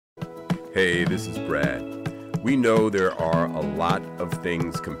Hey, this is Brad. We know there are a lot of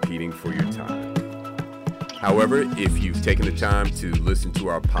things competing for your time. However, if you've taken the time to listen to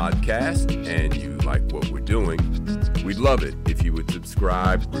our podcast and you like what we're doing, we'd love it if you would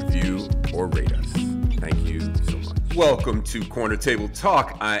subscribe, review, or rate us. Thank you so much. Welcome to Corner Table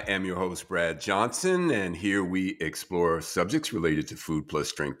Talk. I am your host, Brad Johnson, and here we explore subjects related to food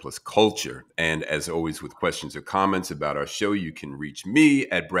plus drink plus culture. And as always, with questions or comments about our show, you can reach me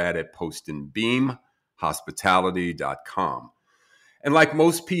at brad@postandbeamhospitality.com. And like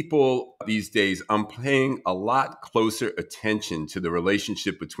most people these days, I'm paying a lot closer attention to the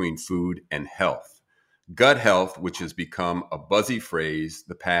relationship between food and health. Gut health, which has become a buzzy phrase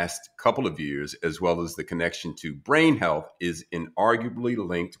the past couple of years, as well as the connection to brain health, is inarguably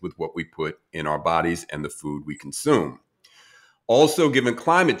linked with what we put in our bodies and the food we consume. Also, given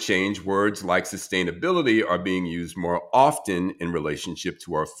climate change, words like sustainability are being used more often in relationship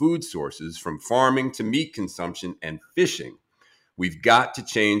to our food sources, from farming to meat consumption and fishing. We've got to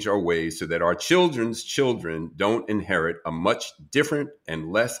change our ways so that our children's children don't inherit a much different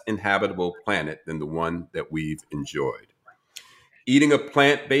and less inhabitable planet than the one that we've enjoyed. Eating a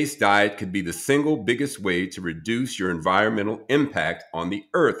plant-based diet could be the single biggest way to reduce your environmental impact on the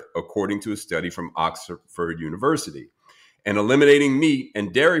earth, according to a study from Oxford University. And eliminating meat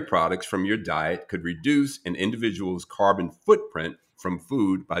and dairy products from your diet could reduce an individual's carbon footprint from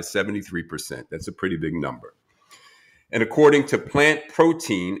food by 73%. That's a pretty big number. And according to Plant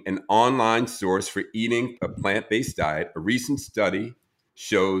Protein, an online source for eating a plant-based diet, a recent study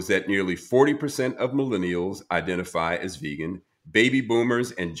shows that nearly 40% of millennials identify as vegan. Baby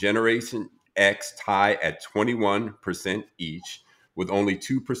boomers and Generation X tie at 21% each, with only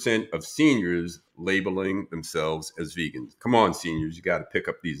 2% of seniors labeling themselves as vegans. Come on, seniors, you got to pick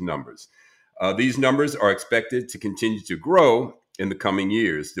up these numbers. These numbers are expected to continue to grow in the coming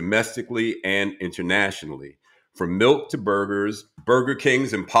years, domestically and internationally. From milk to burgers, Burger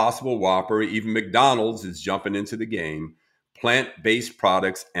King's Impossible Whopper, even McDonald's is jumping into the game. Plant-based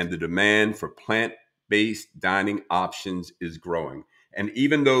products and the demand for plant-based dining options is growing. And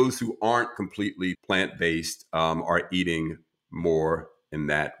even those who aren't completely plant-based are eating more in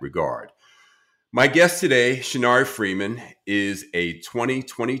that regard. My guest today, Shanari Freeman, is a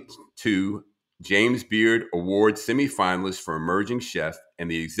 2022 James Beard Award semifinalist for Emerging Chef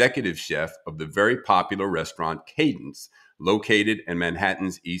and the executive chef of the very popular restaurant Cadence, located in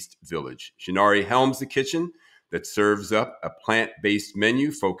Manhattan's East Village. Shanari helms the kitchen that serves up a plant-based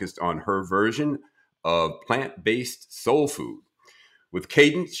menu focused on her version of plant-based soul food. With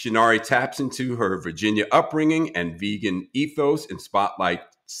Cadence, Shanari taps into her Virginia upbringing and vegan ethos and spotlight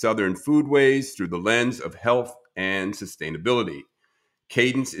Southern foodways through the lens of health and sustainability.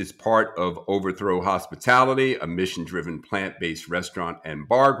 Cadence is part of Overthrow Hospitality, a mission-driven plant-based restaurant and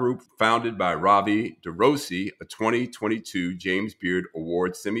bar group founded by Ravi DeRossi, a 2022 James Beard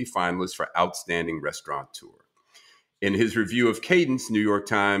Award semifinalist for Outstanding Restaurateur. In his review of Cadence, New York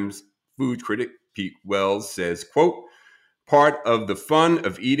Times food critic Pete Wells says, quote, "Part of the fun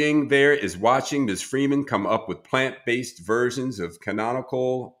of eating there is watching Ms. Freeman come up with plant-based versions of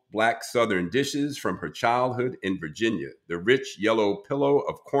canonical Black Southern dishes from her childhood in Virginia. The rich yellow pillow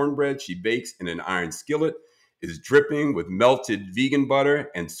of cornbread she bakes in an iron skillet is dripping with melted vegan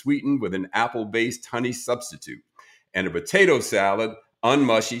butter and sweetened with an apple-based honey substitute. And a potato salad,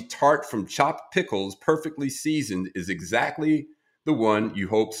 unmushy, tart from chopped pickles, perfectly seasoned, is exactly the one you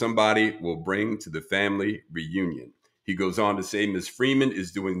hope somebody will bring to the family reunion." He goes on to say Ms. Freeman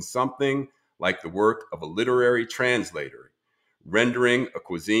is doing something like the work of a literary translator, rendering a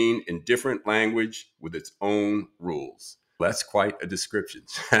cuisine in different language with its own rules. That's quite a description.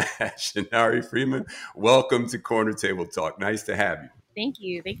 Shanari Freeman, welcome to Corner Table Talk. Nice to have you. Thank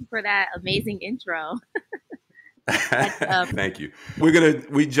you. Thank you for that amazing intro. Thank you.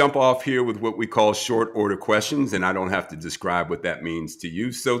 We jump off here with what we call short order questions, and I don't have to describe what that means to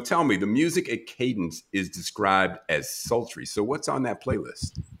you. So tell me, the music at Cadence is described as sultry. So what's on that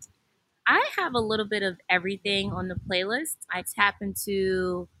playlist? I have a little bit of everything on the playlist. I tap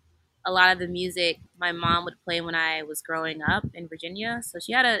into a lot of the music my mom would play when I was growing up in Virginia. So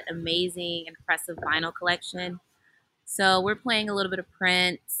she had an amazing, impressive vinyl collection. So we're playing a little bit of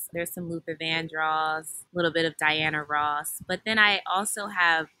Prince. There's some Luther Vandross, a little bit of Diana Ross. But then I also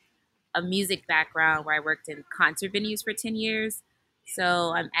have a music background where I worked in concert venues for 10 years.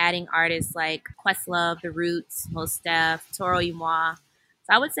 So I'm adding artists like Questlove, The Roots, Mos Def, Toro y Moi.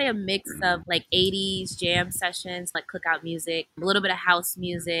 So I would say a mix of like 80s jam sessions, like cookout music, a little bit of house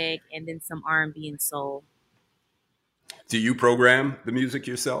music, and then some R&B and soul. Do you program the music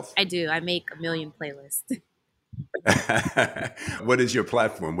yourself? I do. I make a million playlists. What is your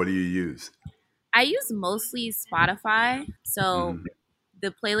platform? What do you use? I use mostly Spotify, so Mhm.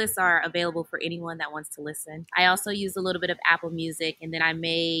 the playlists are available for anyone that wants to listen. I also use a little bit of Apple Music, and then I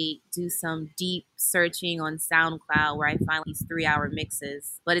may do some deep searching on SoundCloud where I find these 3 hour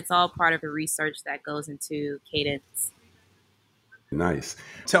mixes. But it's all part of the research that goes into Cadence. Nice.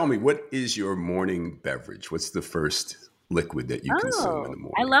 Tell me, what is your morning beverage? What's the first liquid that you consume in Oh, the I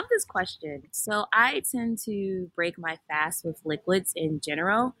morning? love this question. So I tend to break my fast with liquids in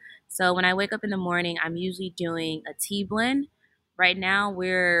general. So when I wake up in the morning, I'm usually doing a tea blend. Right now,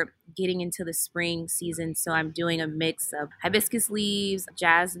 we're getting into the spring season, so I'm doing a mix of hibiscus leaves,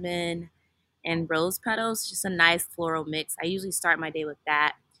 jasmine, and rose petals. Just a nice floral mix. I usually start my day with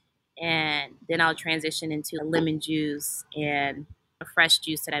that, and then I'll transition into a lemon juice and a fresh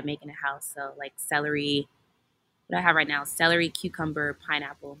juice that I make in the house. So like celery, what I have right now: celery, cucumber,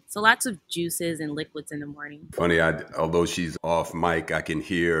 pineapple. So lots of juices and liquids in the morning. Funny, although she's off mic, I can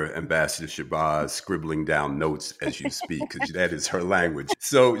hear Ambassador Shabazz scribbling down notes as you speak because that is her language.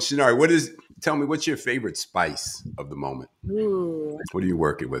 So, Shinari, tell me, what's your favorite spice of the moment? Ooh. What are you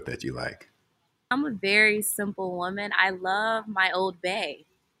working with that you like? I'm a very simple woman. I love my Old Bay.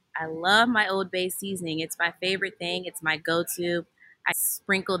 I love my Old Bay seasoning. It's my favorite thing. It's my go-to. I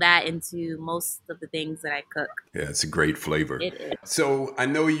sprinkle that into most of the things that I cook. Yeah, it's a great flavor. It is. So I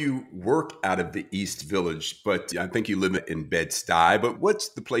know you work out of the East Village, but I think you live in Bed-Stuy. But what's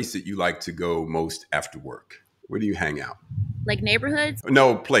the place that you like to go most after work? Where do you hang out? Like neighborhoods,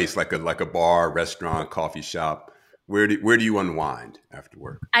 No place like a bar, restaurant, coffee shop. Where do you unwind after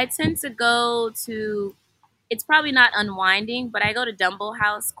work? I tend to go to, it's probably not unwinding, but I go to Dumbo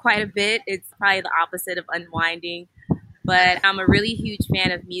House quite a bit. It's probably the opposite of unwinding. But I'm a really huge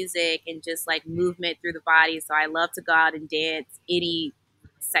fan of music and just like movement through the body. So I love to go out and dance any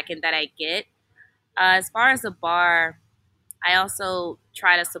second that I get. As far as a bar, I also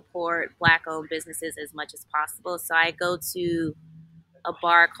try to support Black owned businesses as much as possible. So I go to a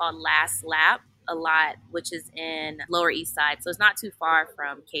bar called Last Lap a lot, which is in Lower East Side. So it's not too far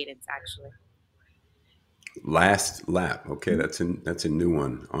from Cadence, actually. Last lap. Okay, that's a new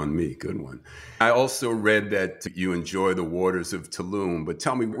one on me. Good one. I also read that you enjoy the waters of Tulum, but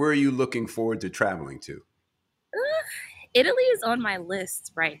tell me, where are you looking forward to traveling to? Italy is on my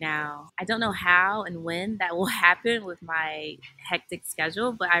list right now. I don't know how and when that will happen with my hectic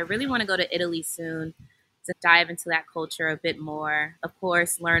schedule, but I really want to go to Italy soon to dive into that culture a bit more. Of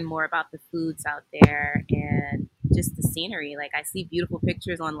course, learn more about the foods out there and just the scenery. Like I see beautiful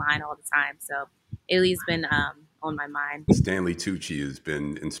pictures online all the time, so Italy's been on my mind. Stanley Tucci has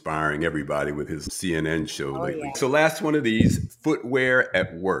been inspiring everybody with his CNN show Oh lately. yeah. So, last one of these, footwear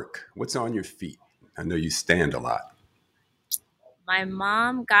at work. What's on your feet? I know you stand a lot. My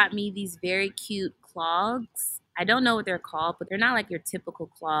mom got me these very cute clogs. I don't know what they're called, but they're not like your typical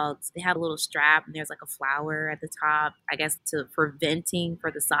clogs. They have a little strap and there's like a flower at the top, I guess to for venting for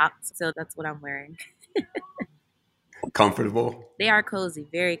the socks. So that's what I'm wearing. Comfortable? They are cozy,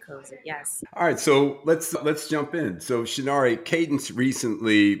 very cozy. Yes. All right, so let's jump in. So Shinari, Cadence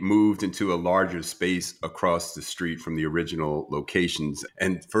recently moved into a larger space across the street from the original locations.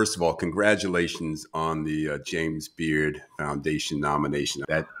 And first of all, congratulations on the James Beard Foundation nomination.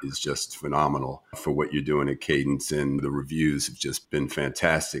 That is just phenomenal for what you're doing at Cadence, and the reviews have just been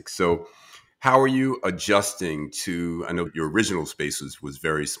fantastic. So how are you adjusting to? I know your original space was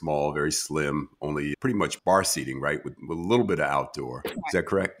very small, very slim, only pretty much bar seating, right? With a little bit of outdoor. Is that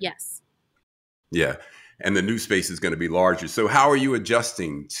correct? Yes. Yeah. And the new space is going to be larger. So, how are you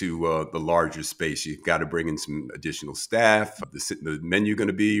adjusting to the larger space? You've got to bring in some additional staff. The menu going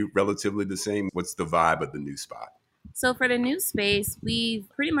to be relatively the same. What's the vibe of the new spot? So for the new space, we've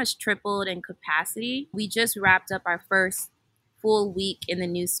pretty much tripled in capacity. We just wrapped up our first full week in the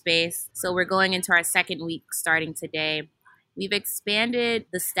new space. So we're going into our second week starting today. We've expanded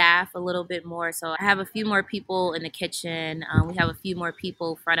the staff a little bit more. So I have a few more people in the kitchen. We have a few more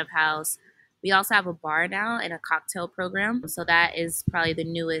people front of house. We also have a bar now and a cocktail program. So that is probably the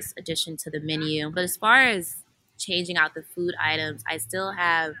newest addition to the menu. But as far as changing out the food items, I still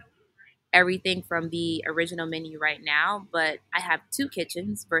have everything from the original menu right now, but I have two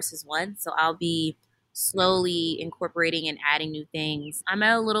kitchens versus one. So I'll be slowly incorporating and adding new things. I'm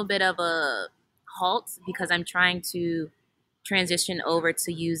at a little bit of a halt because I'm trying to transition over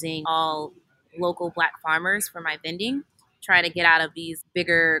to using all local Black farmers for my vending, trying to get out of these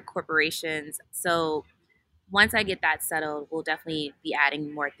bigger corporations. So once I get that settled, we'll definitely be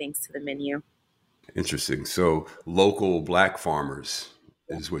adding more things to the menu. Interesting. So, local Black farmers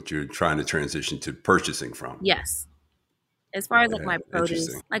is what you're trying to transition to purchasing from. Yes. As far as like my produce,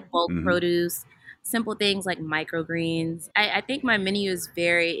 Interesting. like bulk Hmm. produce, simple things like microgreens. I think my menu is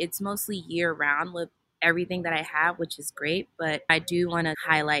it's mostly year round with everything that I have, which is great, but I do want to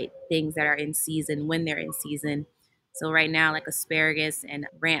highlight things that are in season when they're in season. So right now, like asparagus and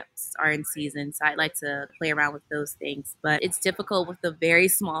ramps are in season. So I'd like to play around with those things. But it's difficult with a very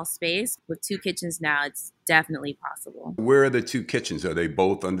small space. With two kitchens now, it's definitely possible. Where are the two kitchens? Are they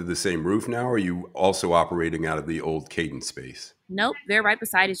both under the same roof now, or are you also operating out of the old Cadence space? Nope, they're right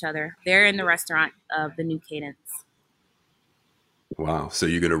beside each other. They're in the restaurant of the new Cadence. Wow. So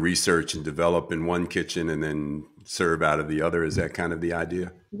you're going to research and develop in one kitchen and then serve out of the other. Is that kind of the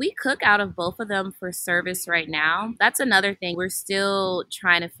idea? We cook out of both of them for service right now. That's another thing. We're still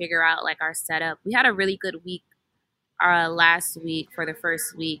trying to figure out like our setup. We had a really good week last week for the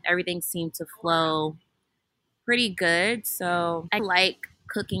first week. Everything seemed to flow pretty good. So I like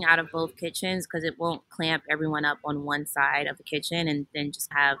cooking out of both kitchens because it won't clamp everyone up on one side of the kitchen and then just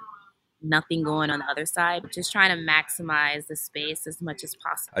have nothing going on the other side. Just trying to maximize the space as much as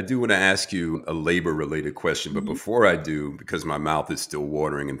possible. I do want to ask you a labor related question, but Mhm. before I do, because my mouth is still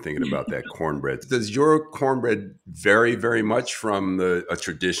watering and thinking about that cornbread, does your cornbread vary very much from a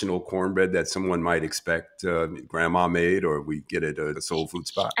traditional cornbread that someone might expect grandma made or we get at a soul food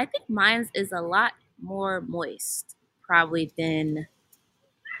spot? I think mine is a lot more moist, probably than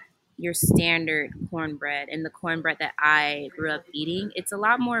your standard cornbread and the cornbread that I grew up eating. It's a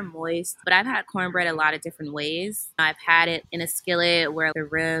lot more moist, but I've had cornbread a lot of different ways. I've had it in a skillet where the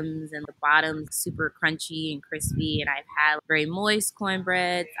rims and the bottom's super crunchy and crispy, and I've had very moist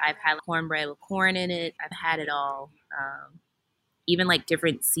cornbread. I've had cornbread with corn in it. I've had it all, even like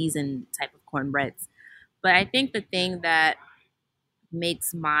different season type of cornbreads. But I think the thing that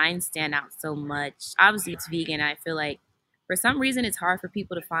makes mine stand out so much. Obviously, it's vegan. I feel like for some reason it's hard for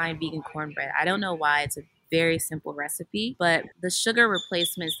people to find vegan cornbread. I don't know why. It's a very simple recipe, but the sugar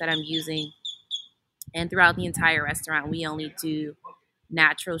replacements that I'm using, and throughout the entire restaurant, we only do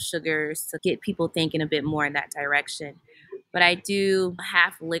natural sugars to get people thinking a bit more in that direction. But I do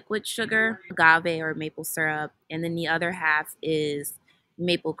half liquid sugar, agave or maple syrup, and then the other half is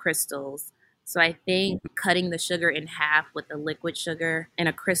maple crystals. So I think cutting the sugar in half with the liquid sugar and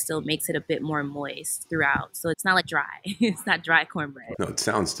a crystal makes it a bit more moist throughout. So it's not like dry. It's not dry cornbread. No, it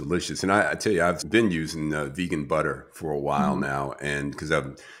sounds delicious. And I tell you, I've been using vegan butter for a while Mhm. now. And because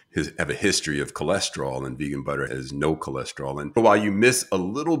have a history of cholesterol, and vegan butter has no cholesterol. And while you miss a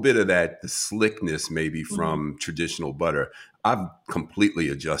little bit of that, the slickness maybe Mhm. from traditional butter, I've completely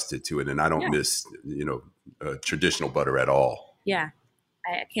adjusted to it. And I don't Yeah. miss, traditional butter at all. Yeah.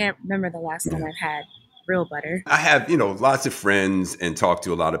 I can't remember the last time Yeah. I've had real butter. I have, lots of friends and talk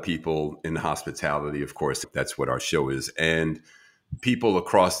to a lot of people in hospitality. Of course, that's what our show is. And people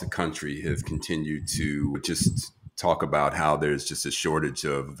across the country have continued to just talk about how there's just a shortage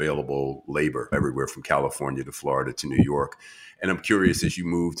of available labor everywhere from California to Florida to New York. And I'm curious, as you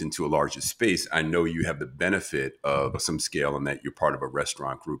moved into a larger space, I know you have the benefit of some scale in that you're part of a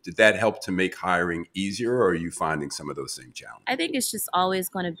restaurant group. Did that help to make hiring easier, or are you finding some of those same challenges? I think it's just always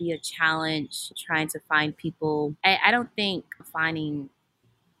going to be a challenge trying to find people. I don't think finding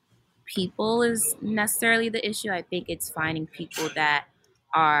people is necessarily the issue. I think it's finding people that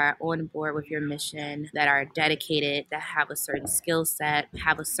are on board with your mission, that are dedicated, that have a certain skill set,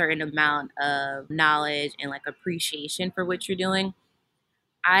 have a certain amount of knowledge and like appreciation for what you're doing.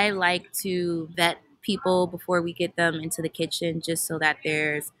 I like to vet people before we get them into the kitchen just so that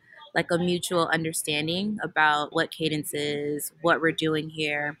there's like a mutual understanding about what cadence is, what we're doing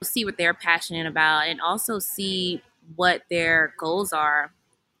here, see what they're passionate about, and also see what their goals are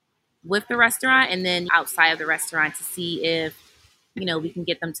with the restaurant and then outside of the restaurant to see if we can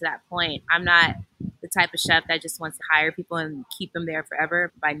get them to that point. I'm not the type of chef that just wants to hire people and keep them there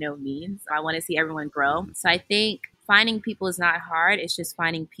forever, by no means. I want to see everyone grow. So I think finding people is not hard. It's just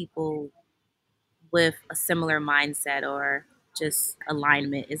finding people with a similar mindset or just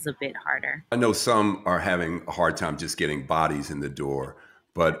alignment is a bit harder. I know some are having a hard time just getting bodies in the door,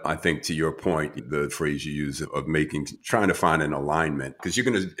 but I think to your point, the phrase you use of trying to find an alignment, because you're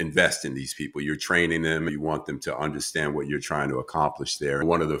going to invest in these people. You're training them. You want them to understand what you're trying to accomplish there.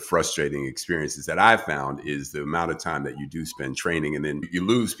 One of the frustrating experiences that I've found is the amount of time that you do spend training, and then you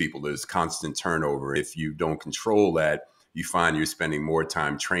lose people. There's constant turnover. If you don't control that, you find you're spending more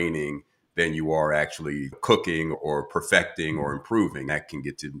time training than you are actually cooking or perfecting or improving. That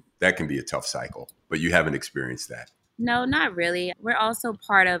can be a tough cycle, but you haven't experienced that. No, not really. We're also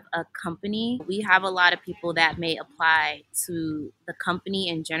part of a company. We have a lot of people that may apply to the company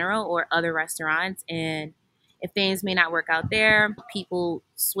in general or other restaurants. And if things may not work out there, people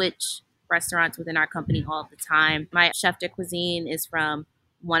switch restaurants within our company all the time. My chef de cuisine is from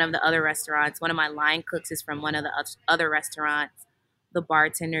one of the other restaurants. One of my line cooks is from one of the other restaurants, the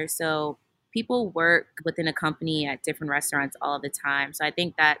bartender. So people work within a company at different restaurants all the time. So I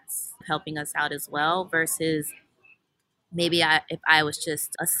think that's helping us out as well versus maybe if I was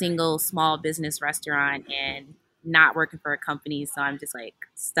just a single small business restaurant and not working for a company. So I'm just like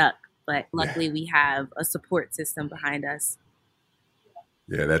stuck. But Yeah. luckily we have a support system behind us.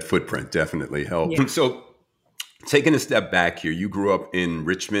 Yeah, that footprint definitely helped. Yeah. So, taking a step back here, you grew up in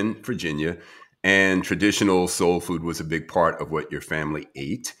Richmond, Virginia, and traditional soul food was a big part of what your family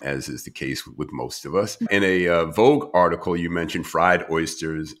ate, as is the case with most of us. In a Vogue article, you mentioned fried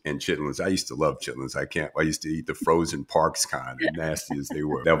oysters and chitlins. I used to love chitlins. I used to eat the frozen Parks kind, nasty as they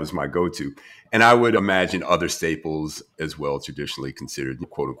were. That was my go to. And I would imagine other staples as well, traditionally considered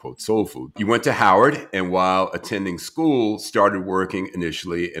quote unquote soul food. You went to Howard, and while attending school, started working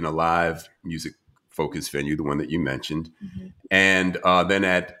initially in a live music focused venue, the one that you mentioned, Mm-hmm. and then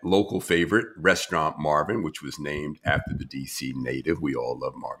at local favorite Restaurant Marvin, which was named after the DC native. We all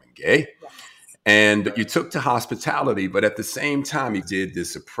love Marvin Gaye. And you took to hospitality, but at the same time, you did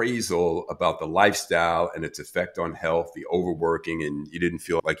this appraisal about the lifestyle and its effect on health, the overworking, and you didn't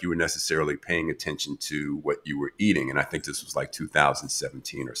feel like you were necessarily paying attention to what you were eating. And I think this was like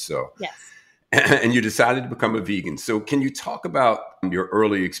 2017 or so. Yes. And you decided to become a vegan. So, can you talk about your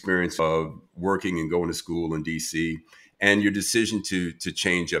early experience of working and going to school in DC and your decision to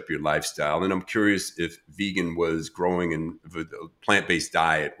change up your lifestyle? And I'm curious if vegan was growing and the plant-based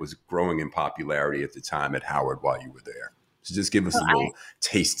diet was growing in popularity at the time at Howard while you were there. So, just give us So a little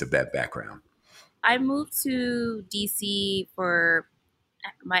taste of that background. I moved to DC for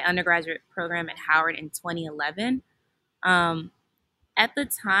my undergraduate program at Howard in 2011. Um, at the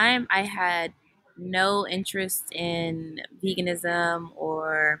time, I had no interest in veganism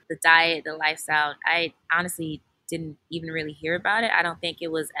or the diet, the lifestyle. I honestly didn't even really hear about it. I don't think it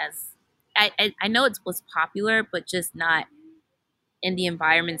was as I know it was popular, but just not in the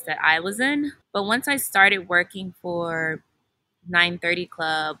environments that I was in. But once I started working for 930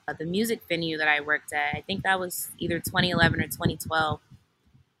 Club, the music venue that I worked at, I think that was either 2011 or 2012.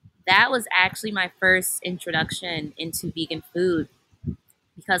 That was actually my first introduction into vegan food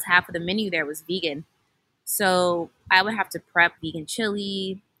because half of the menu there was vegan. So I would have to prep vegan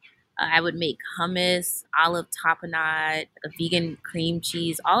chili. I would make hummus, olive tapenade, a vegan cream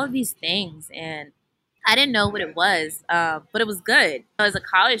cheese, all of these things. And I didn't know what it was, but it was good. As a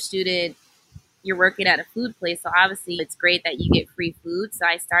college student, you're working at a food place, so obviously it's great that you get free food. So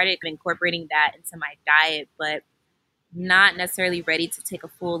I started incorporating that into my diet, but not necessarily ready to take a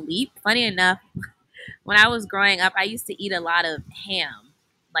full leap. Funny enough, when I was growing up, I used to eat a lot of ham,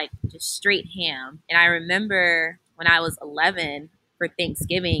 like just straight ham. And I remember when I was 11 for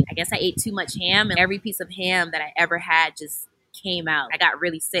Thanksgiving, I guess I ate too much ham, and every piece of ham that I ever had just came out. I got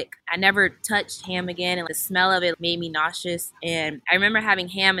really sick. I never touched ham again, and the smell of it made me nauseous. And I remember having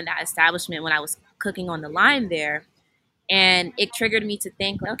ham in that establishment when I was cooking on the line there. And it triggered me to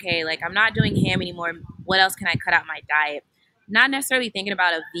think, okay, like I'm not doing ham anymore. What else can I cut out my diet? Not necessarily thinking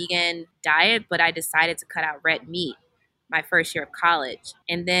about a vegan diet, but I decided to cut out red meat my first year of college.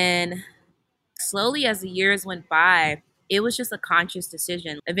 And then slowly as the years went by, it was just a conscious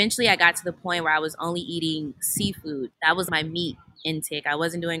decision. Eventually, I got to the point where I was only eating seafood. That was my meat intake. I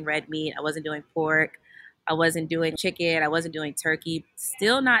wasn't doing red meat. I wasn't doing pork. I wasn't doing chicken. I wasn't doing turkey.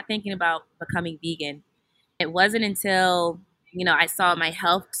 Still not thinking about becoming vegan. It wasn't until, I saw my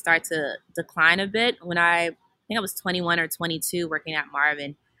health start to decline a bit when I think I was 21 or 22 working at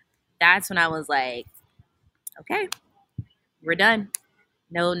Marvin. That's when I was like, okay, we're done.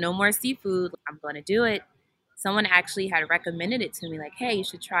 No more seafood. I'm going to do it. Someone actually had recommended it to me, like, hey, you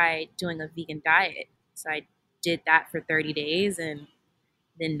should try doing a vegan diet. So I did that for 30 days and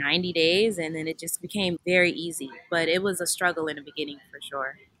then 90 days, and then it just became very easy. But it was a struggle in the beginning for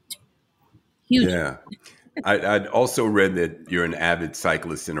sure. Huge. Yeah. I'd also read that you're an avid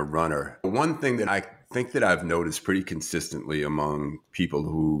cyclist and a runner. One thing that I think that I've noticed pretty consistently among people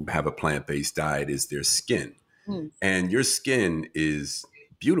who have a plant-based diet is their skin. Mm. And your skin is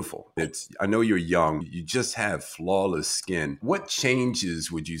beautiful. I know you're young, you just have flawless skin. What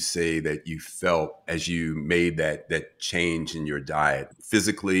changes would you say that you felt as you made that change in your diet?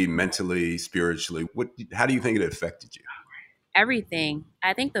 Physically, mentally, spiritually? How do you think it affected you? Everything.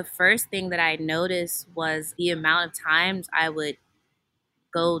 I think the first thing that I noticed was the amount of times I would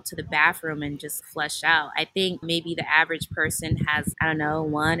go to the bathroom and just flush out. I think maybe the average person has, I don't know,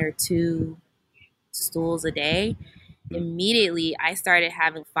 one or two stools a day. Immediately, I started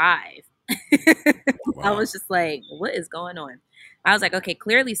having five. I Wow. was just like, what is going on? I was like, okay,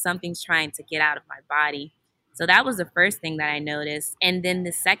 clearly something's trying to get out of my body. So that was the first thing that I noticed. And then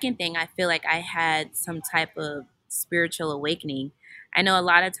the second thing, I feel like I had some type of spiritual awakening. I know a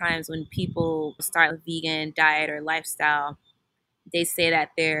lot of times when people start a vegan diet or lifestyle, they say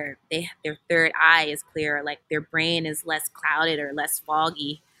that their third eye is clearer, like their brain is less clouded or less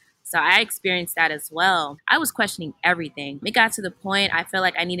foggy. So I experienced that as well. I was questioning everything. It got to the point I felt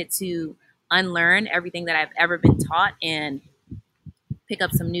like I needed to unlearn everything that I've ever been taught and pick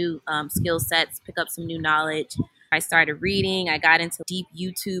up some new skill sets, pick up some new knowledge. I started reading. I got into deep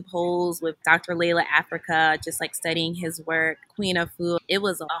YouTube holes with Dr. Layla Africa, just like studying his work, Queen of Food. It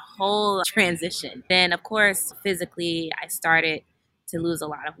was a whole transition. Then, of course, physically, I started to lose a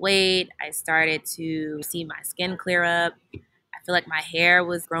lot of weight. I started to see my skin clear up. I feel like my hair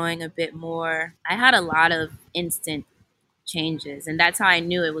was growing a bit more. I had a lot of instant changes, and that's how I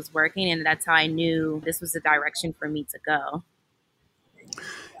knew it was working, and that's how I knew this was the direction for me to go.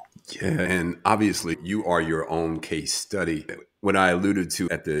 Yeah, and obviously you are your own case study. What I alluded to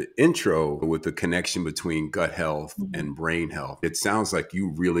at the intro with the connection between gut health and brain health, it sounds like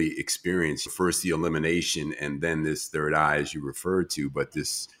you really experienced first the elimination and then this third eye, as you referred to, but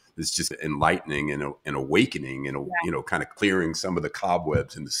this just enlightening and awakening and, kind of clearing some of the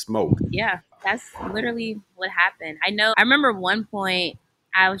cobwebs and the smoke. Yeah, that's literally what happened. I remember one point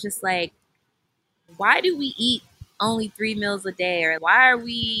I was just like, why do we eat only 3 meals a day? Or why are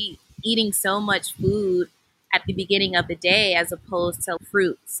we eating so much food at the beginning of the day as opposed to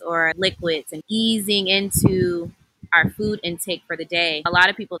fruits or liquids and easing into our food intake for the day? A lot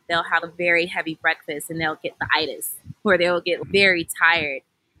of people, they'll have a very heavy breakfast and they'll get the itis or they'll get very tired.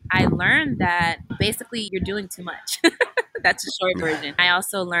 I learned that basically you're doing too much. That's a short version. I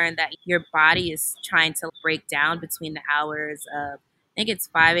also learned that your body is trying to break down between the hours of, I think it's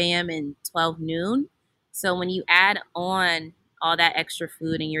 5 a.m. and 12 noon. So when you add on all that extra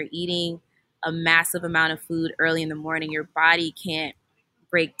food and you're eating a massive amount of food early in the morning, your body can't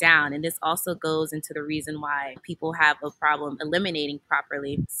break down. And this also goes into the reason why people have a problem eliminating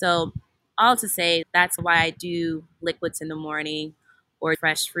properly. So all to say, that's why I do liquids in the morning or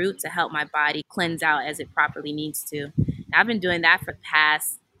fresh fruit to help my body cleanse out as it properly needs to. And I've been doing that for the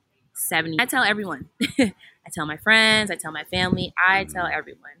past 7 years. I tell everyone. I tell my friends, I tell my family, I tell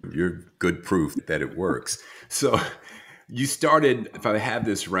everyone. You're good proof that it works. So you started, if I have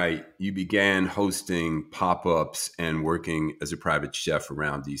this right, you began hosting pop-ups and working as a private chef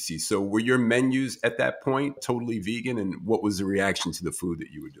around DC. So were your menus at that point totally vegan? And what was the reaction to the food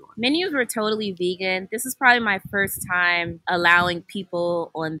that you were doing? Menus were totally vegan. This is probably my first time allowing people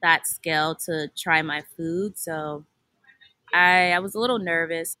on that scale to try my food. So I was a little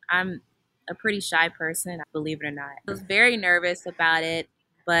nervous. I'm a pretty shy person, believe it or not. I was very nervous about it,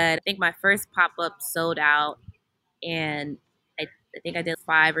 but I think my first pop-up sold out. And I think I did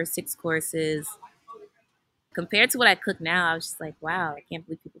 5 or 6 courses. Compared to what I cook now, I was just like, wow, I can't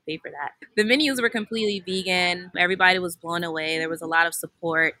believe people pay for that. The menus were completely vegan. Everybody was blown away. There was a lot of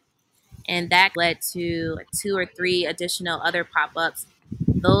support. And that led to 2 or 3 additional other pop-ups.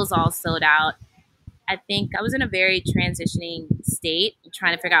 Those all sold out. I think I was in a very transitioning state,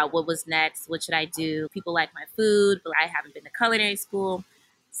 trying to figure out what was next. What should I do? People like my food, but I haven't been to culinary school.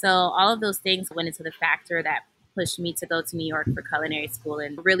 So all of those things went into the factor that pushed me to go to New York for culinary school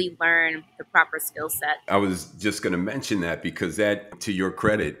and really learn the proper skill set. I was just going to mention that because that, to your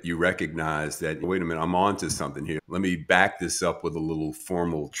credit, you recognize that, wait a minute, I'm on to something here. Let me back this up with a little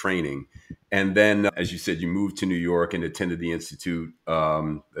formal training. And then, as you said, you moved to New York and attended the Institute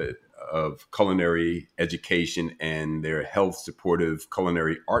of Culinary Education and their Health Supportive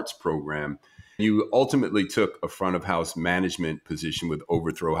Culinary Arts program. You ultimately took a front of house management position with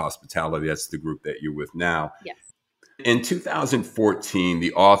Overthrow Hospitality. That's the group that you're with now. Yes. In 2014,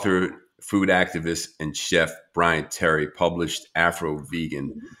 the author, food activist, and chef Brian Terry published Afro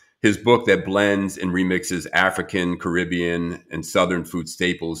Vegan, his book that blends and remixes African, Caribbean, and Southern food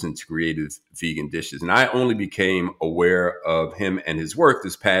staples into creative vegan dishes. And I only became aware of him and his work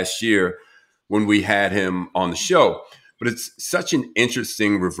this past year when we had him on the show. But it's such an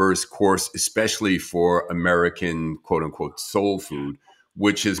interesting reverse course, especially for American, quote unquote, soul food,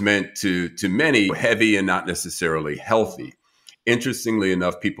 which has meant to many heavy and not necessarily healthy. Interestingly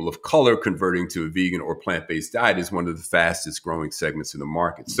enough, people of color converting to a vegan or plant-based diet is one of the fastest growing segments of the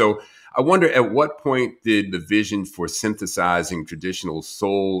market. So I wonder, at what point did the vision for synthesizing traditional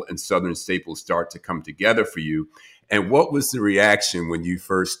soul and Southern staples start to come together for you? And what was the reaction when you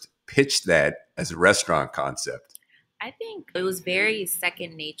first pitched that as a restaurant concept? I think it was very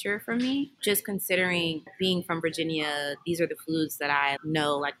second nature for me, just considering being from Virginia, these are the foods that I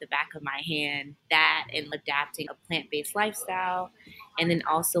know like the back of my hand, that and adapting a plant based lifestyle, and then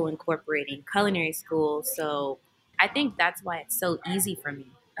also incorporating culinary school. So I think that's why it's so easy for me.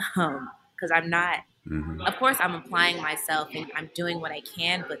 Because I'm not, Hmm. of course, I'm applying myself and I'm doing what I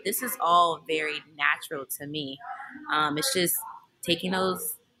can, but this is all very natural to me. It's just taking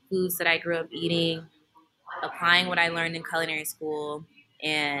those foods that I grew up eating, applying what I learned in culinary school,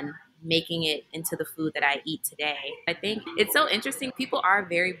 and making it into the food that I eat today. I think it's so interesting. People are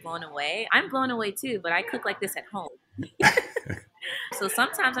very blown away. I'm blown away too, but I cook like this at home. So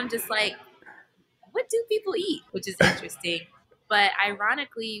sometimes I'm just like, what do people eat? Which is interesting. But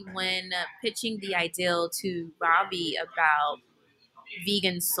ironically, when pitching the ideal to Robbie about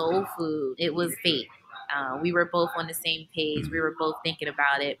vegan soul food, it was fate. We were both on the same page. We were both thinking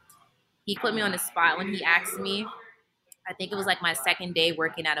about it. He put me on the spot when he asked me. I think it was like my second day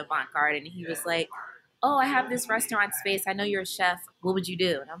working at Avant Garden. And he was like, "Oh, I have this restaurant space. I know you're a chef. What would you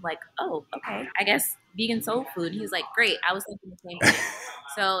do?" And I'm like, "Oh, okay. I guess vegan soul food." And he was like, "Great. I was thinking the same thing."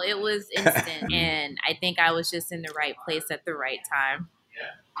 So it was instant. And I think I was just in the right place at the right time.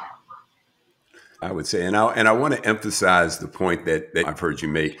 I would say, and I want to emphasize the point that I've heard you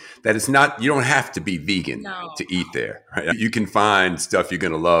make, that it's not, you don't have to be vegan No. to eat there. Right? You can find stuff you're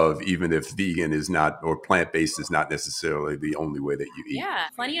going to love, even if vegan is not, or plant based is not necessarily the only way that you eat. Yeah.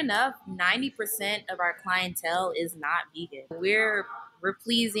 Funny enough, 90% of our clientele is not vegan. We're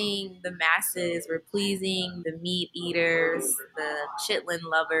pleasing the masses. We're pleasing the meat eaters, the chitlin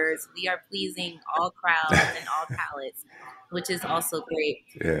lovers. We are pleasing all crowds and all palates, which is also great.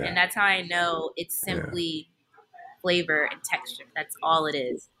 Yeah, And that's how I know it's yeah. simply flavor and texture. That's all it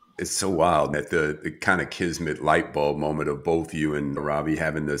is. It's so wild that the kind of kismet light bulb moment of both you and Robbie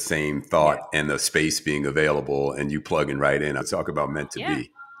having the same Yeah. thought and the space being available and you plugging right in. I talk about meant to Yeah.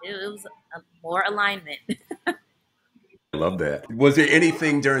 be. It was more alignment. I love that. Was there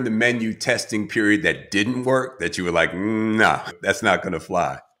anything during the menu testing period that didn't work that you were like, nah, that's not going to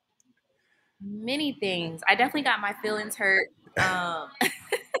fly? Many things. I definitely got my feelings hurt. I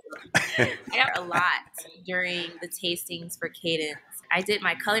got a lot during the tastings for Cadence. I did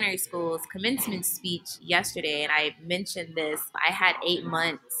my culinary school's commencement speech yesterday, and I mentioned this. I had 8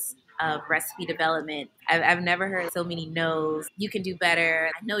 months of recipe development. I've never heard so many no's. You can do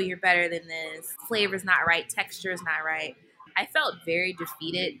better. I know you're better than this. Flavor's not right. Texture's not right. I felt very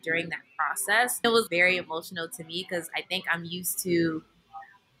defeated during that process. It was very emotional to me because I think I'm used to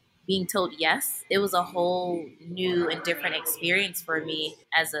being told yes. It was a whole new and different experience for me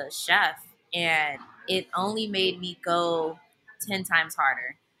as a chef. And it only made me go 10 times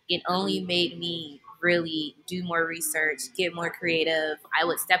harder. It only made me really do more research, get more creative. I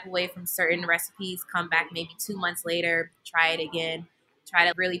would step away from certain recipes, come back maybe 2 months later, try it again, try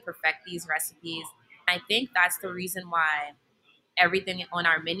to really perfect these recipes. I think that's the reason why everything on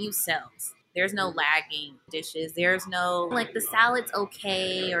our menu sells. There's no lagging dishes. There's no like the salad's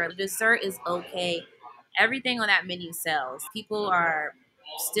okay or the dessert is okay. Everything on that menu sells. People are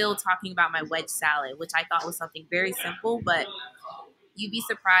still talking about my wedge salad, which I thought was something very simple, but you'd be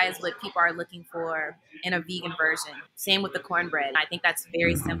surprised what people are looking for in a vegan version. Same with the cornbread. I think that's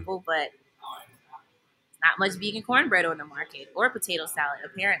very Hmm. simple, but not much vegan cornbread on the market or potato salad,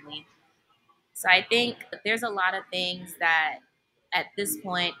 apparently. So I think there's a lot of things that at this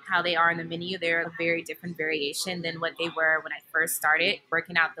point, how they are in the menu, they're a very different variation than what they were when I first started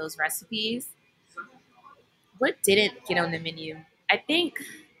working out those recipes. What didn't get on the menu? I think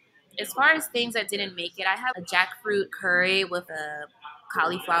as far as things that didn't make it, I have a jackfruit curry with a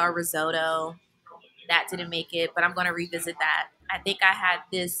cauliflower risotto. That didn't make it, but I'm going to revisit that. I think I had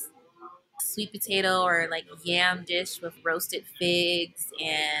this sweet potato or like yam dish with roasted figs,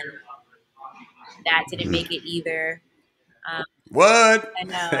 and that didn't make it either. Um, What? I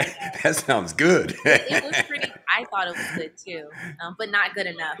know, I know. That sounds good. It was pretty. I thought it was good too, but not good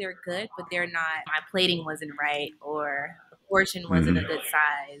enough. They're good, but they're not. My plating wasn't right, or the portion wasn't a Hmm. good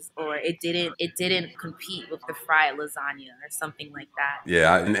size, or it didn't compete with the fried lasagna or something like that.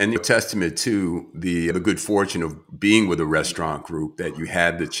 Yeah, and a testament to the good fortune of being with a restaurant group that you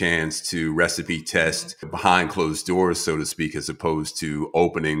had the chance to recipe Mhm. test behind closed doors, so to speak, as opposed to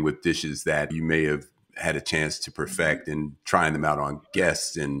opening with dishes that you may have had a chance to Mhm. perfect and trying them out on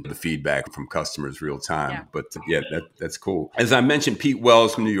guests and the feedback from customers real Yeah. time. But yeah, that's cool. As I mentioned, Pete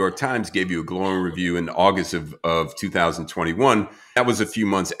Wells from New York Times gave you a glowing review in August of 2021. That was a few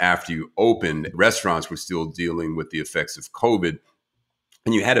months after you opened. Restaurants were still dealing with the effects of COVID,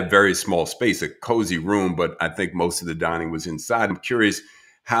 and you had a very small space, a cozy room, but I think most of the dining was inside. I'm curious,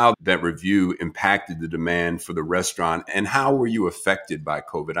 how that review impacted the demand for the restaurant, and how were you affected by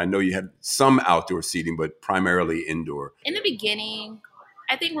COVID? I know you had some outdoor seating, but primarily indoor. In the beginning,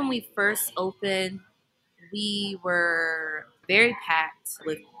 I think when we first opened, we were very packed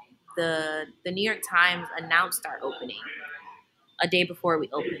with the New York Times announced our opening a day before we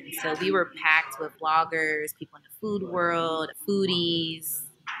opened. So we were packed with bloggers, people in the food world, foodies,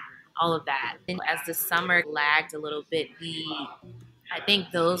 all of that. And as the summer lagged a little bit, I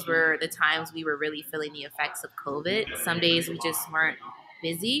think those were the times we were really feeling the effects of COVID. Some days we just weren't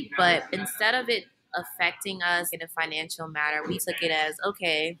busy, but instead of it affecting us in a financial matter, we took it as,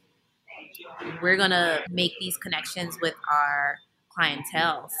 okay, we're going to make these connections with our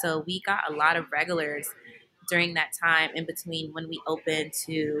clientele. So we got a lot of regulars during that time in between when we opened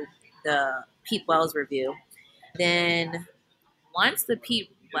to the Pete Wells review. Then once the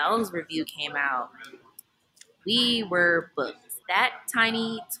Pete Wells review came out, we were booked. That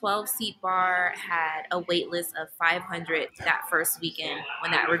tiny 12-seat bar had a wait list of 500 that first weekend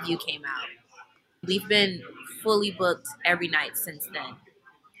when that review came out. We've been fully booked every night since then,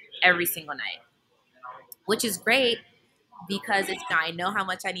 every single night, which is great because I know how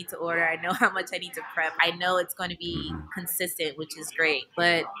much I need to order. I know how much I need to prep. I know it's going to be consistent, which is great.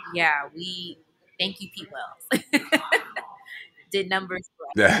 But yeah, thank you, Pete Wells. Did numbers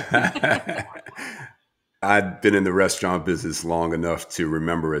for us. I'd been in the restaurant business long enough to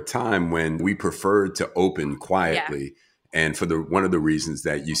remember a time when we preferred to open quietly. Yeah. And for one of the reasons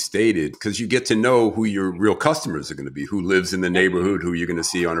that you stated, because you get to know who your real customers are going to be, who lives in the neighborhood, who you're going to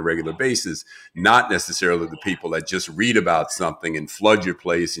see on a regular basis, not necessarily the people that just read about something and flood your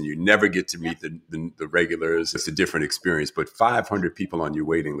place and you never get to meet the regulars. It's a different experience. But 500 people on your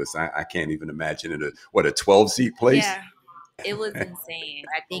waiting list, I can't even imagine in a 12-seat place? Yeah. It was insane.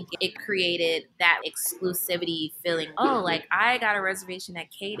 I think it created that exclusivity feeling. Oh, like I got a reservation at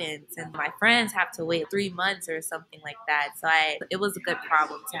Cadence and my friends have to wait 3 months or something like that. So it was a good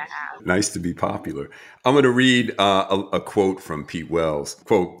problem to have. Nice to be popular. I'm going to read a quote from Pete Wells.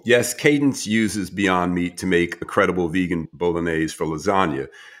 Quote, "Yes, Cadence uses Beyond Meat to make a credible vegan bolognese for lasagna,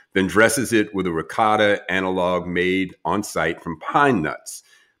 then dresses it with a ricotta analog made on site from pine nuts.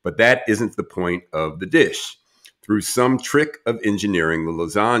 But that isn't the point of the dish. Through some trick of engineering, the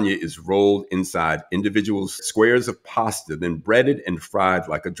lasagna is rolled inside individual squares of pasta, then breaded and fried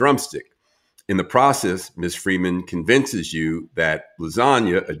like a drumstick. In the process, Ms. Freeman convinces you that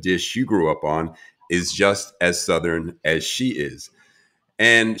lasagna, a dish you grew up on, is just as Southern as she is."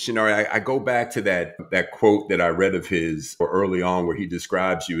 And Shinari, I go back to that quote that I read of his early on where he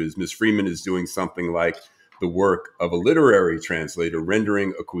describes you as Ms. Freeman is doing something like the work of a literary translator,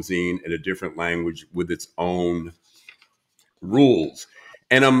 rendering a cuisine in a different language with its own rules.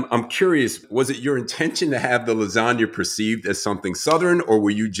 And I'm curious, was it your intention to have the lasagna perceived as something Southern, or were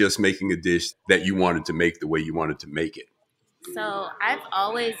you just making a dish that you wanted to make the way you wanted to make it? So I've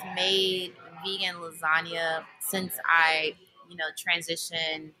always made vegan lasagna since I,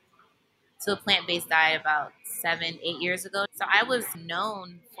 transitioned to a plant-based diet about 7-8 years ago. So I was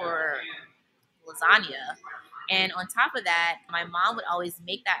known for lasagna. And on top of that, my mom would always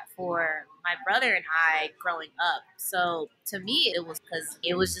make that for my brother and I growing up. So to me, it was because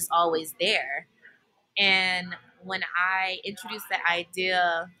it was just always there. And when I introduced that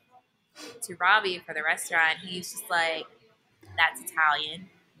idea to Robbie for the restaurant, he's just like, "That's Italian.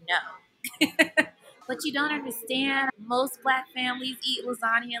 No." But you don't understand. Most Black families eat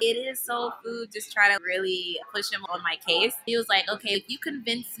lasagna. It is soul food. Just try to really push him on my case. He was like, "Okay, if you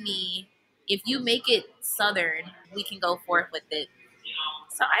convince me, if you make it Southern, we can go forth with it."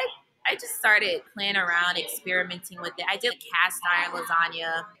 So I just started playing around, experimenting with it. I did cast iron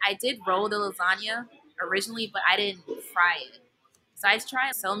lasagna. I did roll the lasagna originally, but I didn't fry it. So I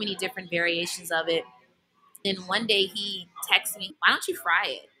tried so many different variations of it. Then one day he texted me, "Why don't you fry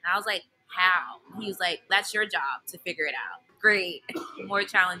it?" And I was like, "How?" He was like, "That's your job to figure it out." Great. More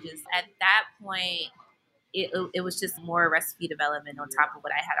challenges. At that point, it was just more recipe development on top of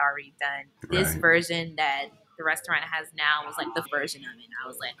what I had already done. Right. This version that the restaurant has now was like the version of it. And I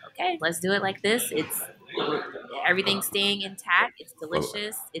was like, okay, let's do it like this. Everything's staying intact. It's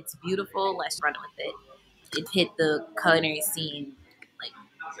delicious. It's beautiful. Let's run with it. It hit the culinary scene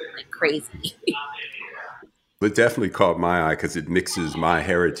like crazy. It definitely caught my eye because it mixes my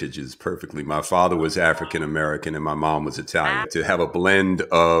heritages perfectly. My father was African American and my mom was Italian. To have a blend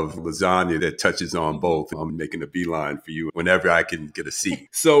of lasagna that touches on both, I'm making a beeline for you whenever I can get a seat.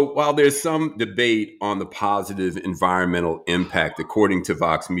 So while there's some debate on the positive environmental impact, according to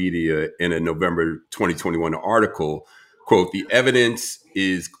Vox Media in a November 2021 article, quote, "The evidence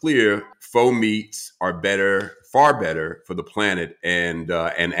is clear. Faux meats are better far better for the planet and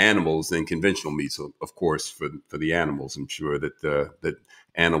animals than conventional meat. So, of course, for the animals, I'm sure that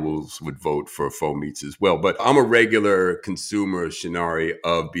animals would vote for faux meats as well. But I'm a regular consumer, Shanari,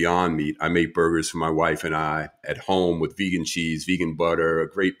 of Beyond Meat. I make burgers for my wife and I at home with vegan cheese, vegan butter, a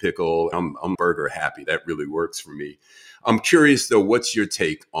great pickle. I'm burger happy. That really works for me. I'm curious, though, what's your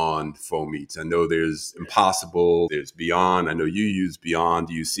take on faux meats? I know there's Impossible, there's Beyond. I know you use Beyond.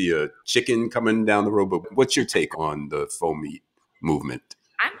 Do you see a chicken coming down the road? But what's your take on the faux meat movement?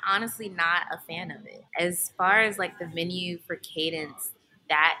 I'm honestly not a fan of it. As far as like the menu for Cadence,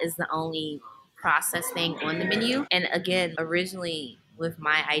 that is the only processed thing on the menu. And again, originally with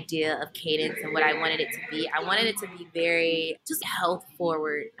my idea of Cadence and what I wanted it to be, I wanted it to be very just health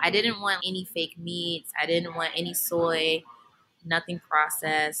forward. I didn't want any fake meats. I didn't want any soy, nothing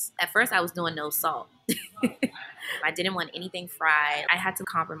processed. At first, I was doing no salt. I didn't want anything fried. I had to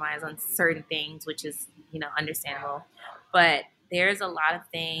compromise on certain things, which is, understandable. But there's a lot of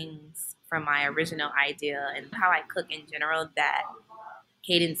things from my original idea and how I cook in general that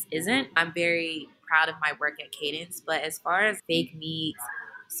Cadence isn't. I'm very proud of my work at Cadence, but as far as fake meats,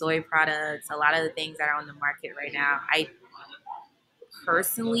 soy products, a lot of the things that are on the market right now, I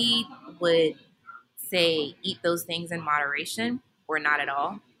personally would say eat those things in moderation or not at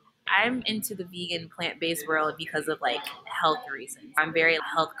all. I'm into the vegan plant-based world because of like health reasons. I'm very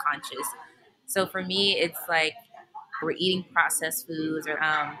health conscious. So for me, it's like we're eating processed foods or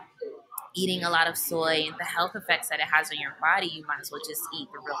eating a lot of soy and the health effects that it has on your body, you might as well just eat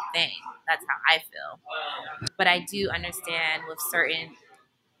the real thing. That's how I feel. But I do understand with certain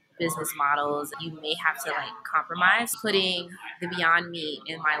business models, you may have to like compromise. Putting the Beyond Meat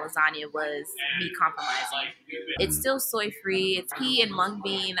in my lasagna was me compromising. It's still soy free. It's pea and mung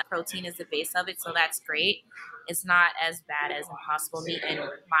bean protein is the base of it, so that's great. It's not as bad as Impossible Meat in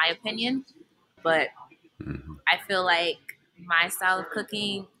my opinion, but I feel like my style of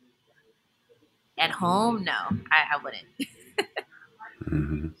cooking at home, no, I wouldn't.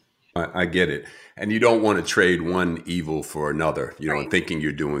 Mm-hmm. I get it. And you don't want to trade one evil for another, Right. thinking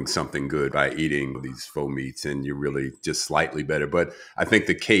you're doing something good by eating these faux meats and you're really just slightly better. But I think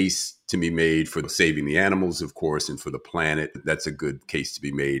the case to be made for saving the animals, of course, and for the planet, that's a good case to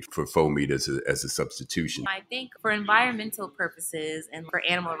be made for faux meat as a substitution. I think for environmental purposes and for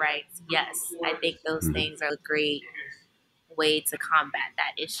animal rights, yes, I think those Mm-hmm. things are a great way to combat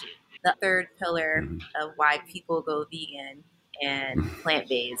that issue. The third pillar of why people go vegan and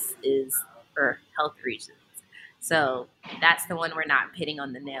plant-based is for health reasons. So that's the one we're not hitting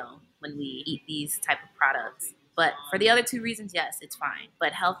on the nail when we eat these type of products. But for the other two reasons, yes, it's fine.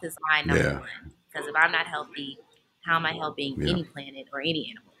 But health is my number Yeah. one. Because if I'm not healthy, how am I helping Yeah. any planet or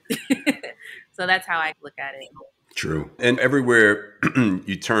any animal? So that's how I look at it. True. And everywhere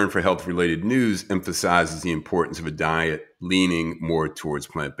you turn for health related news emphasizes the importance of a diet leaning more towards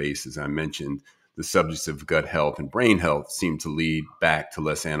plant based. As I mentioned, the subjects of gut health and brain health seem to lead back to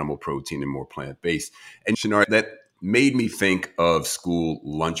less animal protein and more plant based. And Shanari, that made me think of school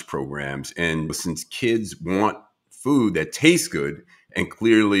lunch programs. And since kids want food that tastes good, and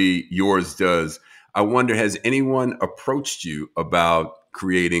clearly yours does, I wonder, has anyone approached you about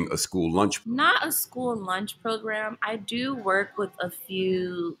creating a school lunch? Not a school lunch program. I do work with a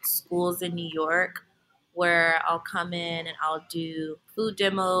few schools in New York where I'll come in and I'll do food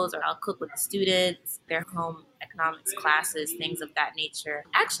demos or I'll cook with the students, their home economics classes, things of that nature.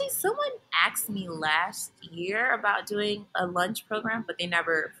 Actually, someone asked me last year about doing a lunch program, but they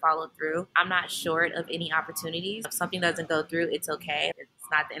never followed through. I'm not short of any opportunities. If something doesn't go through, it's okay. It's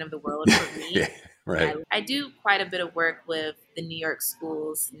not the end of the world for me. Yeah, right. I do quite a bit of work with the New York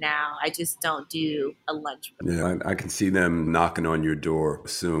schools now. I just don't do a lunch program. Yeah, I can see them knocking on your door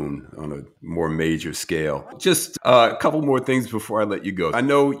soon on a more major scale. Just a couple more things before I let you go. I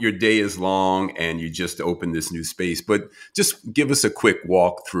know your day is long and you just opened this new space, but just give us a quick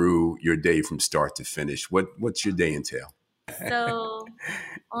walk through your day from start to finish. What's your day entail? So,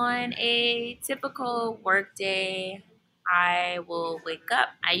 on a typical work day, I will wake up.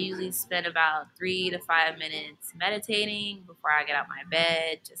 I usually spend about 3 to 5 minutes meditating before I get out my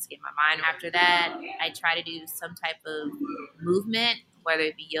bed, just get my mind. After that, I try to do some type of movement, whether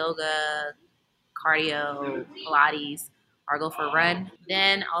it be yoga, cardio, Pilates, or go for a run.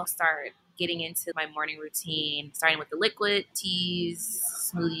 Then I'll start getting into my morning routine, starting with the liquid, teas,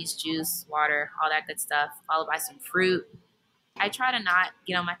 smoothies, juice, water, all that good stuff, followed by some fruit. I try to not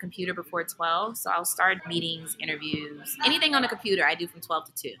get on my computer before 12, so I'll start meetings, interviews, anything on the computer I do from 12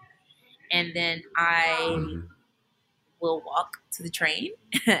 to 2. And then I will walk to the train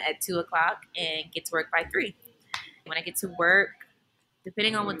at 2 o'clock and get to work by 3. When I get to work,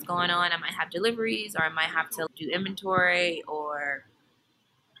 depending on what's going on, I might have deliveries or I might have to do inventory or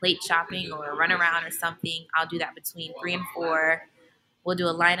late shopping or run around or something. I'll do that between 3 and 4. We'll do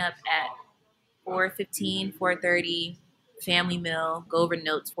a lineup at 4:15, 4:30, family meal, go over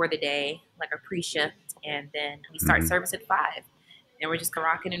notes for the day, like a pre-shift, and then we start Mm-hmm. service at 5. And we're just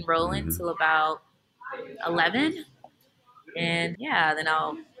rocking and rolling Mm-hmm. till about 11. And yeah, then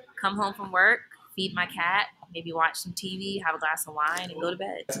I'll come home from work, feed my cat, maybe watch some TV, have a glass of wine, and go to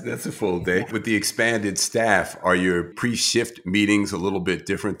bed. That's a full day. With the expanded staff, are your pre-shift meetings a little bit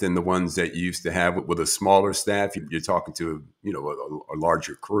different than the ones that you used to have with a smaller staff? You're talking to, a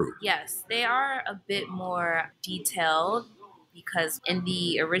larger crew. Yes, they are a bit more detailed because in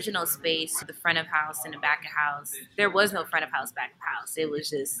the original space, the front of house and the back of house, there was no front of house, back of house. It was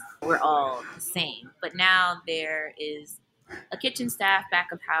just, we're all the same. But now there is a kitchen staff,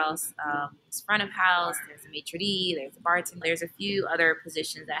 back of house, there's front of house, there's a maitre d', there's a bartender, there's a few other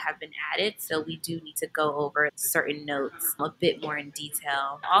positions that have been added. So we do need to go over certain notes a bit more in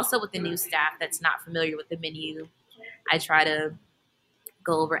detail. Also with the new staff that's not familiar with the menu, I try to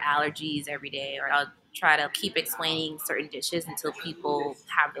go over allergies every day, or I'll try to keep explaining certain dishes until people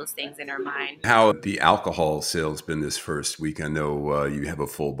have those things in their mind. How have the alcohol sales been this first week? I know you have a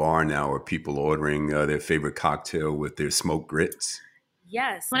full bar now. Are people ordering their favorite cocktail with their smoked grits?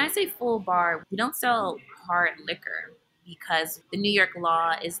 Yes. When I say full bar, we don't sell hard liquor because the New York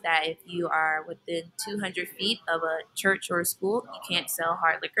law is that if you are within 200 feet of a church or a school, you can't sell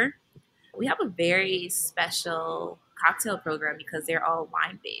hard liquor. We have a very special cocktail program because they're all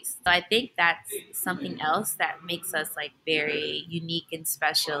wine based. So I think that's something else that makes us like very unique and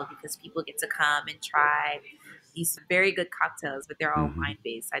special because people get to come and try these very good cocktails, but they're all Mm-hmm. wine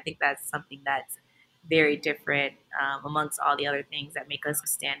based. I think that's something that's very different amongst all the other things that make us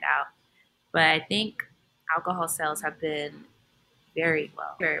stand out. But I think alcohol sales have been very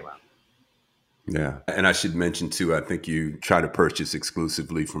well, very well. Yeah. And I should mention too, I think you try to purchase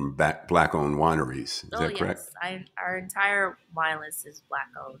exclusively from black-owned wineries. Is Oh that correct? yes, our entire wine list is black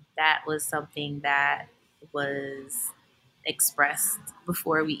owned. That was something that was expressed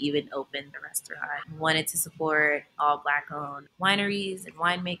before we even opened the restaurant. We wanted to support all black owned wineries and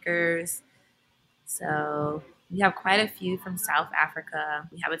winemakers. So we have quite a few from South Africa.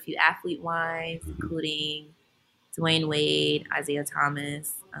 We have a few athlete wines, including Dwayne Wade, Isaiah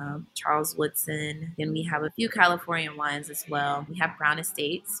Thomas, Charles Woodson. Then we have a few Californian wines as well. We have Brown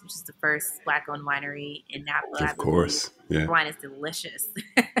Estates, which is the first black-owned winery in Napa. Of course. Yeah. The wine is delicious.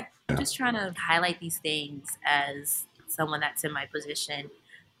 I'm just trying to highlight these things as someone that's in my position,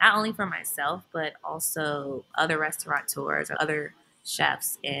 not only for myself, but also other restaurateurs or other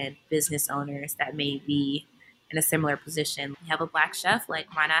chefs and business owners that may be in a similar position. You have a black chef,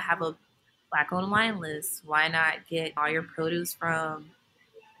 like why not have a black owned wine list? Why not get all your produce from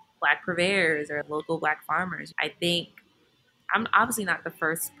black purveyors or local black farmers? I think I'm obviously not the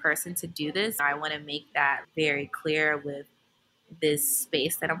first person to do this. I want to make that very clear with this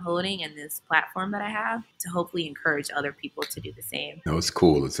space that I'm holding and this platform that I have to hopefully encourage other people to do the same. No, it's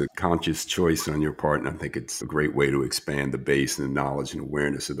cool. It's a conscious choice on your part. And I think it's a great way to expand the base and the knowledge and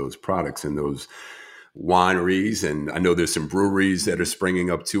awareness of those products and those wineries. And I know there's some breweries that are springing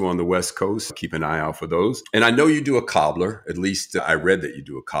up too on the West Coast. Keep an eye out for those. And I know you do a cobbler. At least I read that you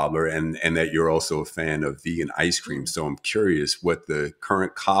do a cobbler and that you're also a fan of vegan ice cream. So I'm curious what the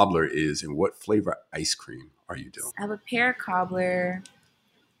current cobbler is and what flavor ice cream are you doing? I have a pear cobbler.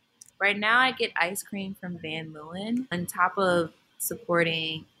 Right now I get ice cream from Van Leeuwen. On top of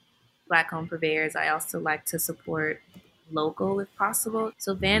supporting black owned purveyors, I also like to support local if possible.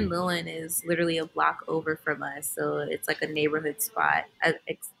 So Van Leeuwen is literally a block over from us. So it's like a neighborhood spot.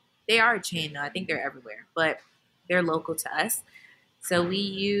 They are a chain though. I think they're everywhere, but they're local to us. So we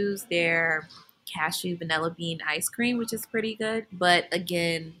use their cashew vanilla bean ice cream, which is pretty good. But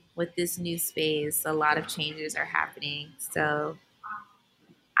again, with this new space, a lot of changes are happening. So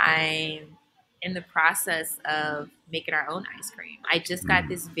I'm in the process of making our own ice cream. I just got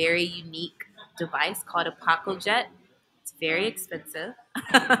this very unique device called a Paco Jet. It's very expensive,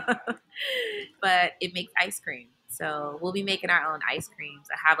 but it makes ice cream. So we'll be making our own ice creams.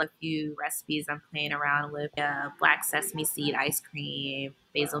 I have a few recipes I'm playing around with. Black sesame seed ice cream,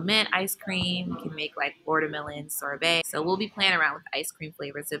 basil mint ice cream. You can make like watermelon sorbet. So we'll be playing around with ice cream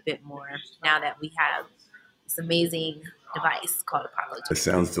flavors a bit more now that we have this amazing device called a Paco Jet. It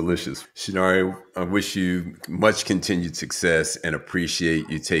sounds delicious. Shinari, I wish you much continued success and appreciate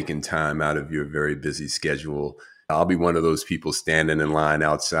you taking time out of your very busy schedule. I'll be one of those people standing in line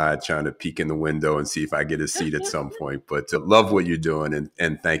outside trying to peek in the window and see if I get a seat at some point. But love what you're doing.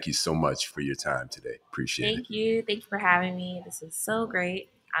 And thank you so much for your time today. Appreciate it. Thank you. Thank you for having me. This is so great.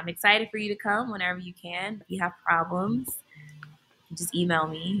 I'm excited for you to come whenever you can. If you have problems, just email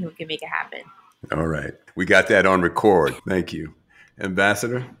me. We can make it happen. All right. We got that on record. Thank you.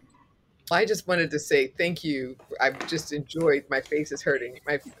 Ambassador? I just wanted to say thank you. I've just enjoyed, my face is hurting.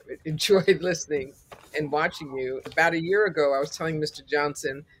 I've enjoyed listening and watching you. About a year ago, I was telling Mr.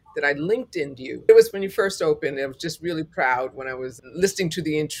 Johnson that I LinkedIned you. It was when you first opened. I was just really proud when I was listening to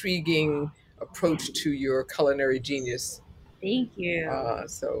the intriguing approach to your culinary genius. Thank you.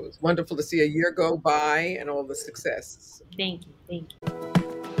 So it's wonderful to see a year go by and all the success. Thank you. Thank you.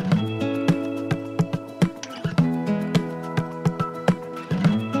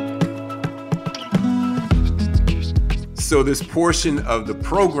 So this portion of the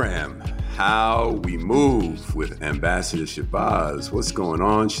program, How We Move with Ambassador Shabazz. What's going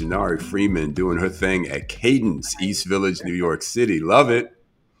on? Shanari Freeman doing her thing at Cadence, East Village, New York City. Love it.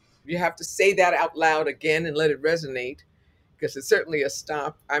 You have to say that out loud again and let it resonate, because it's certainly a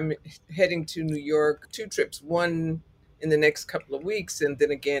stop. I'm heading to New York, 2 trips, one in the next couple of weeks and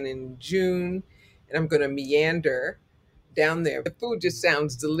then again in June. And I'm going to meander down there. The food just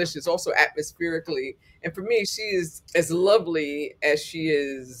sounds delicious, also atmospherically. And for me, she is as lovely as she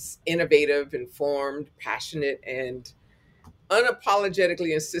is innovative, informed, passionate, and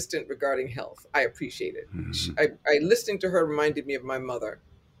unapologetically insistent regarding health. I appreciate it. Mm-hmm. Listening to her reminded me of my mother,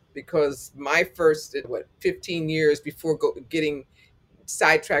 because my first, 15 years before getting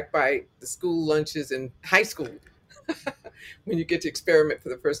sidetracked by the school lunches in high school, when you get to experiment for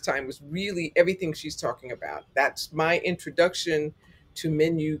the first time, was really everything she's talking about. That's my introduction to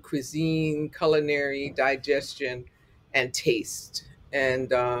menu, cuisine, culinary, digestion, and taste. And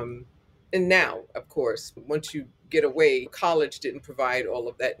now, of course, once you get away, college didn't provide all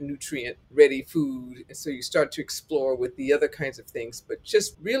of that nutrient-ready food. And so you start to explore with the other kinds of things, but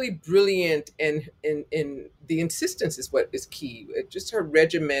just really brilliant. And the insistence is what is key. Just her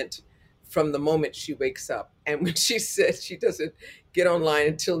regiment from the moment she wakes up. And when she says she doesn't get online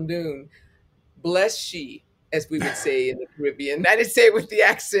until noon, bless she, as we would say in the Caribbean. I didn't say it with the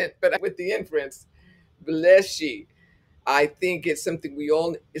accent, but with the inference, bless she. I think it's something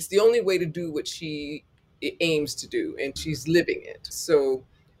it's the only way to do what she aims to do, and she's living it. So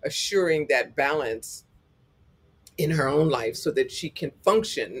assuring that balance in her own life so that she can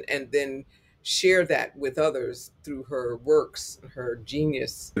function and then share that with others through her works, her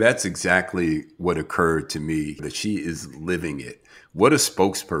genius. That's exactly what occurred to me, that she is living it. What a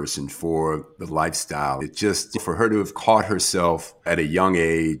spokesperson for the lifestyle. It just, for her to have caught herself at a young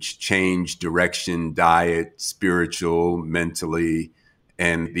age, changed direction, diet, spiritual, mentally,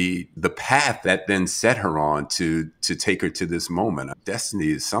 and the path that then set her on to take her to this moment. Destiny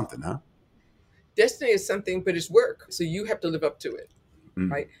is something, huh? Destiny is something, but it's work. So you have to live up to it,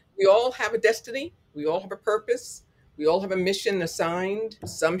 right? We all have a destiny. We all have a purpose. We all have a mission assigned.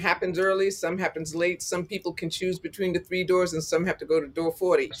 Some happens early, some happens late. Some people can choose between the 3 doors and some have to go to door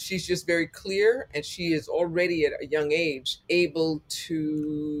 40. She's just very clear, and she is already at a young age able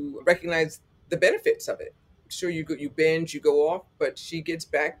to recognize the benefits of it. Sure, you binge, you go off, but she gets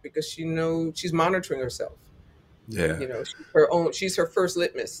back because she knows she's monitoring herself. Yeah. She's her first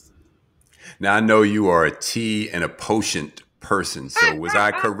litmus. Now, I know you are a tea and a potion person. So was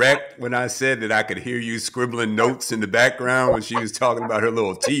I correct when I said that I could hear you scribbling notes in the background when she was talking about her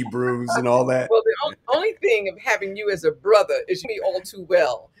little tea brews and all that? Well, the only thing of having you as a brother is me all too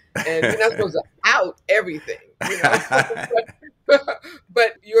well. And you're not supposed to out everything,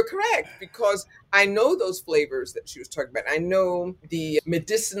 but you're correct, because I know those flavors that she was talking about. I know the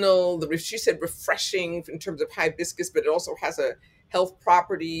medicinal, she said refreshing in terms of hibiscus, but it also has a health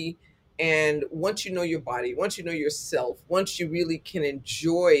property. And once you know your body, once you know yourself, once you really can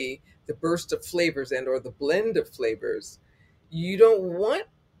enjoy the burst of flavors and or the blend of flavors, you don't want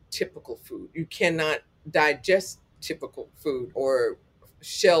typical food. You cannot digest typical food or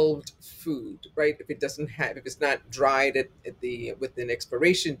shelved food, right? If it's not dried with an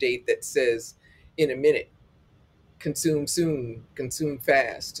expiration date that says in a minute, consume soon, consume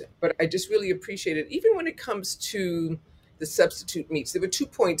fast. But I just really appreciate it. Even when it comes to the substitute meats, there were 2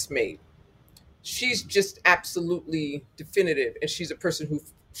 points made. She's just absolutely definitive, and she's a person who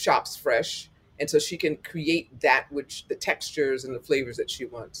shops fresh, and so she can create that which the textures and the flavors that she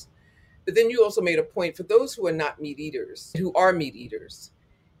wants. But then you also made a point for those who are not meat eaters, who are meat eaters.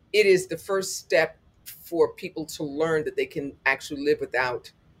 It is the first step for people to learn that they can actually live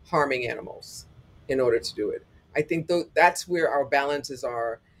without harming animals in order to do it. I think that's where our balances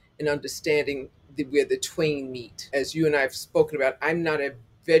are and understanding where the twain meet. As you and I have spoken about, I'm not a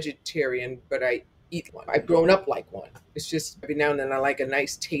vegetarian, but I eat one. I've grown up like one. It's just every now and then I like a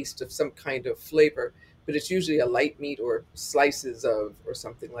nice taste of some kind of flavor, but it's usually a light meat or slices of or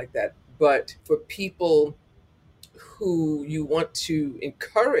something like that. But for people who you want to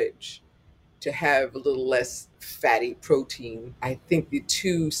encourage to have a little less fatty protein, I think the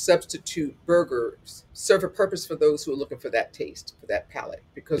two substitute burgers serve a purpose for those who are looking for that taste, for that palate.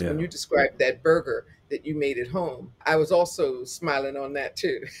 Because when you described that burger that you made at home, I was also smiling on that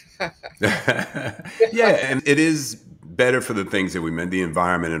too. Yeah, and it is better for the things that we meant, the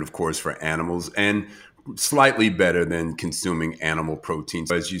environment, and of course for animals, and slightly better than consuming animal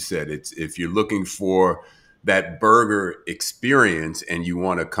proteins. As you said, it's if you're looking for that burger experience and you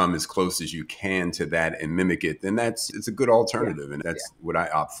want to come as close as you can to that and mimic it, then it's a good alternative. And that's what I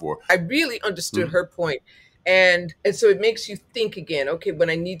opt for. I really understood her point. And so it makes you think again, okay, when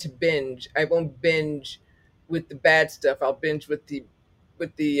I need to binge, I won't binge with the bad stuff. I'll binge with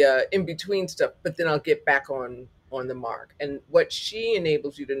the in-between stuff, but then I'll get back on the mark. And what she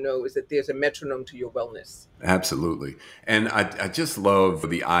enables you to know is that there's a metronome to your wellness. Absolutely. And I just love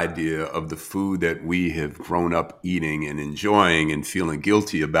the idea of the food that we have grown up eating and enjoying and feeling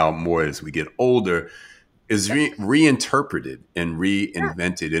guilty about more as we get older is reinterpreted and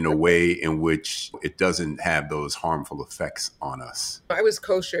reinvented in a way in which it doesn't have those harmful effects on us. I was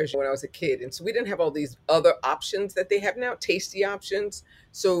kosher when I was a kid, and so we didn't have all these other options that they have now, tasty options.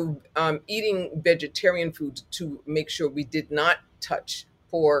 So eating vegetarian food to make sure we did not touch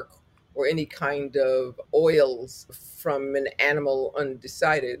pork or any kind of oils from an animal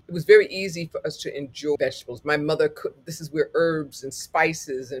undecided. It was very easy for us to enjoy vegetables. My mother cooked. This is where herbs and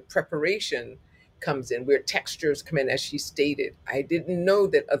spices and preparation comes in, where textures come in, as she stated. I didn't know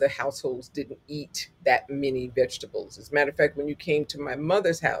that other households didn't eat that many vegetables. As a matter of fact, when you came to my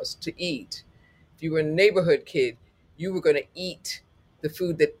mother's house to eat, if you were a neighborhood kid, you were going to eat the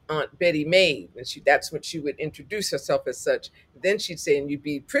food that Aunt Betty made. And that's when she would introduce herself as such. Then she'd say, and you'd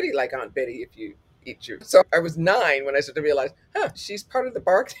be pretty like Aunt Betty if you eat your. So I was 9 when I started to realize, she's part of the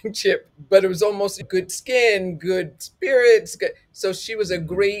bargaining chip, but it was almost good skin, good spirits. Good. So she was a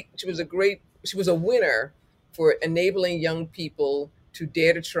winner for enabling young people to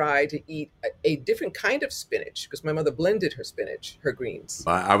dare to try to eat a different kind of spinach, because my mother blended her spinach, her greens.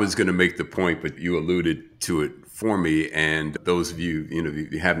 I was going to make the point, but you alluded to it for me. And those of you,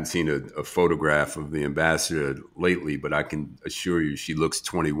 you haven't seen a photograph of the ambassador lately, but I can assure you she looks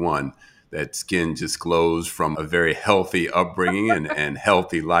 21. That skin just glows from a very healthy upbringing and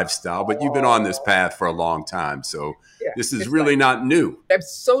healthy lifestyle. But you've been on this path for a long time. So this is really not new. I'm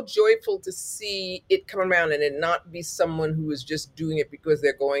so joyful to see it come around and it not be someone who is just doing it because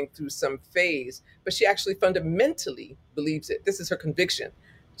they're going through some phase, but she actually fundamentally believes it. This is her conviction.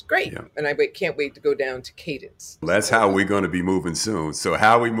 It's great. Yeah. And I can't wait to go down to cadence. Well, that's how we're going to be moving soon. So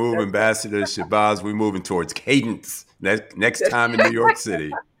how we move, Ambassador Shabazz, we're moving towards cadence next time in New York City.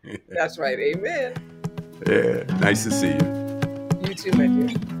 That's right. Amen. Yeah. Nice to see you. You too, my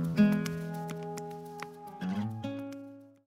dear.